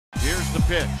Here's the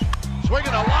pitch.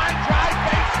 Swinging a line drive,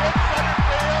 base hit, center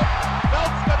field.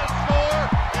 Belt's gonna score,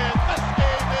 and this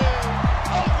game is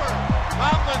over.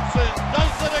 Tomlinson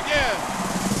does it again.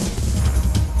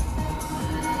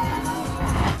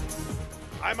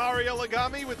 I'm Ariel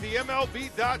Agami with the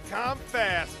MLB.com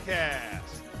FastCast.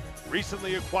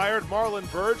 Recently acquired Marlon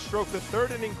Byrd stroked the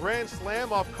third-inning grand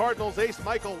slam off Cardinals ace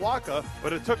Michael Wacha,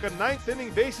 but it took a ninth-inning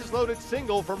bases-loaded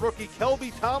single from rookie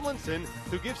Kelby Tomlinson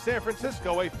to give San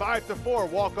Francisco a 5-4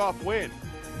 walk-off win.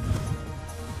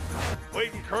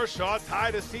 Clayton Kershaw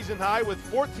tied a season high with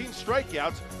 14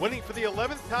 strikeouts, winning for the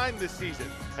 11th time this season,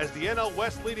 as the NL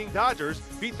West leading Dodgers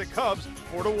beat the Cubs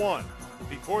 4-1.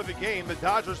 Before the game, the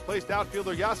Dodgers placed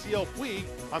outfielder Yasiel Puig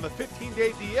on the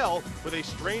 15-day DL with a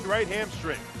strained right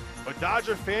hamstring. But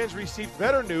Dodger fans received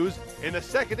better news in the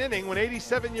second inning when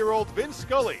 87-year-old Vin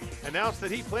Scully announced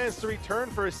that he plans to return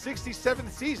for his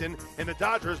 67th season in the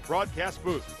Dodgers broadcast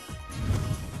booth.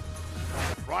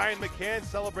 Ryan McCann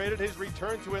celebrated his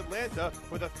return to Atlanta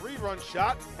with a 3-run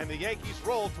shot, and the Yankees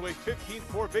rolled to a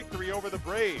 15-4 victory over the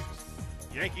Braves.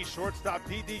 Yankee shortstop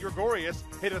Didi Gregorius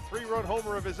hit a 3-run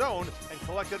homer of his own and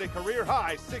collected a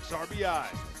career-high 6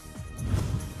 RBIs.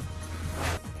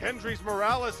 Kendrys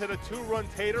Morales hit a 2-run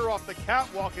tater off the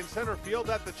catwalk in center field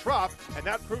at the Trop, and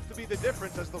that proved to be the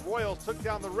difference as the Royals took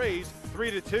down the Rays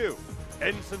 3-2.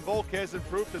 Edinson Volquez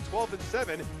improved to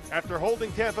 12-7 after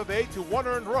holding Tampa Bay to 1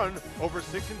 earned run over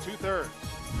 6 2/3.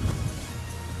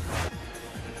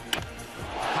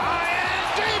 High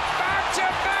and deep,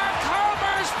 back-to-back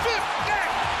homers, 50.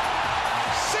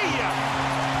 See ya.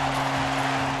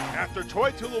 After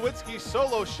Troy Tulowitzki's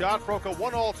solo shot broke a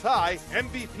 1-all tie,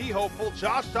 MVP hopeful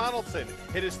Josh Donaldson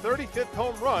hit his 35th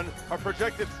home run, a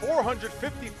projected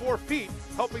 454 feet,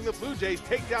 helping the Blue Jays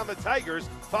take down the Tigers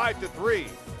 5-3.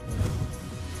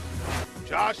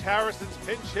 Josh Harrison's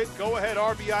pinch hit go-ahead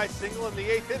RBI single in the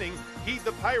 8th inning keyed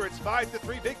the Pirates'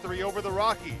 5-3 victory over the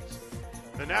Rockies.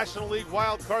 The National League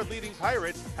wildcard leading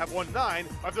Pirates have won 9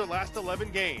 of their last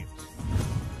 11 games.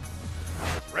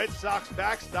 Red Sox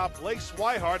backstop Blake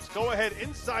Swihart's go-ahead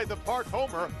inside-the-park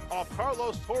homer off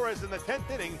Carlos Torres in the 10th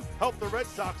inning helped the Red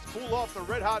Sox cool off the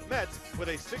red-hot Mets with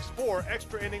a 6-4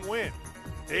 extra-inning win.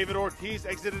 David Ortiz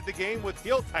exited the game with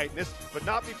heel tightness, but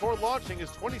not before launching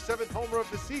his 27th homer of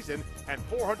the season and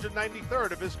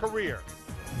 493rd of his career.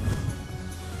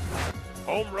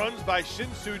 Home runs by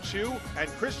Shin-Soo Choo and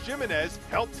Chris Jimenez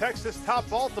helped Texas top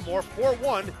Baltimore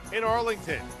 4-1 in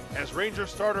Arlington, as Ranger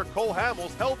starter Cole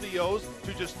Hamels held the O's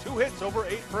to just 2 hits over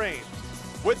 8 frames.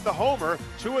 With the homer,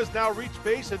 Choo has now reached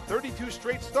base in 32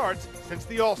 straight starts since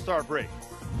the All-Star break.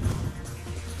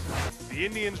 The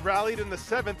Indians rallied in the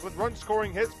 7th with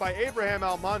run-scoring hits by Abraham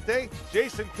Almonte,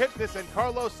 Jason Kipnis, and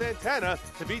Carlos Santana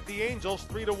to beat the Angels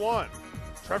 3-1.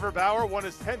 Trevor Bauer won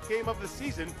his 10th game of the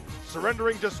season,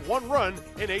 surrendering just 1 run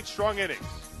in 8 strong innings.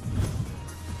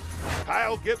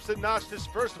 Kyle Gibson notched his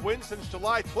first win since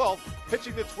July 12th,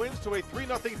 pitching the Twins to a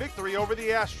 3-0 victory over the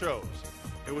Astros.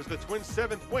 It was the Twins'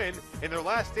 7th win in their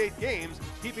last 8 games,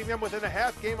 keeping them within a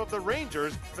half game of the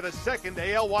Rangers for the 2nd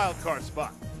AL wildcard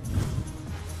spot.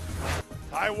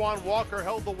 Taijuan Walker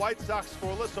held the White Sox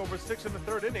scoreless over 6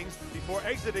 1/3 innings before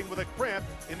exiting with a cramp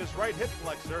in his right hip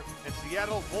flexor, and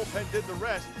Seattle's bullpen did the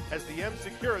rest as the M's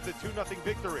secured the 2-0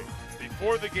 victory.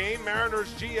 Before the game,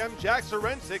 Mariners GM Jack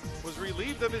Zarincic was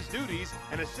relieved of his duties,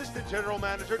 and assistant general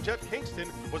manager Jeff Kingston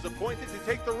was appointed to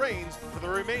take the reins for the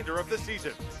remainder of the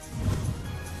season.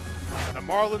 The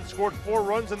Marlins scored 4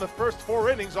 runs in the first 4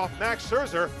 innings off Max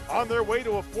Scherzer on their way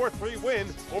to a 4-3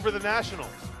 win over the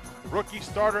Nationals. Rookie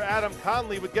starter Adam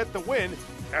Conley would get the win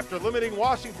after limiting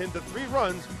Washington to 3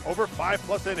 runs over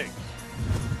 5+ innings.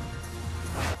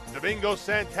 Domingo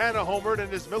Santana homered in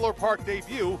his Miller Park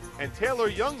debut, and Taylor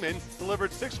Youngman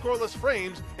delivered 6 scoreless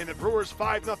frames in the Brewers'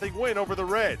 5-0 win over the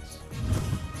Reds.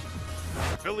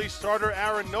 Phillies starter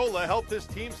Aaron Nola helped his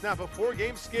team snap a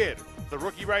 4-game skid. The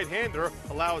rookie right-hander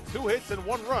allowed 2 hits and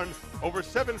 1 run over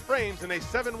 7 frames in a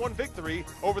 7-1 victory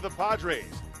over the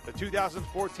Padres. The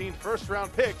 2014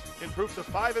 first-round pick improved to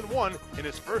 5-1 in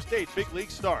his first 8 big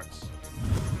league starts.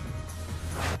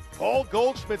 Paul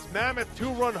Goldschmidt's mammoth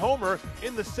 2-run homer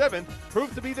in the 7th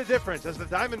proved to be the difference as the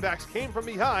Diamondbacks came from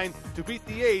behind to beat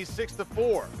the A's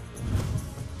 6-4.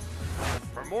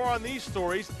 For more on these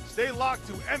stories, stay locked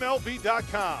to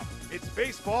MLB.com. It's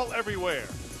baseball everywhere.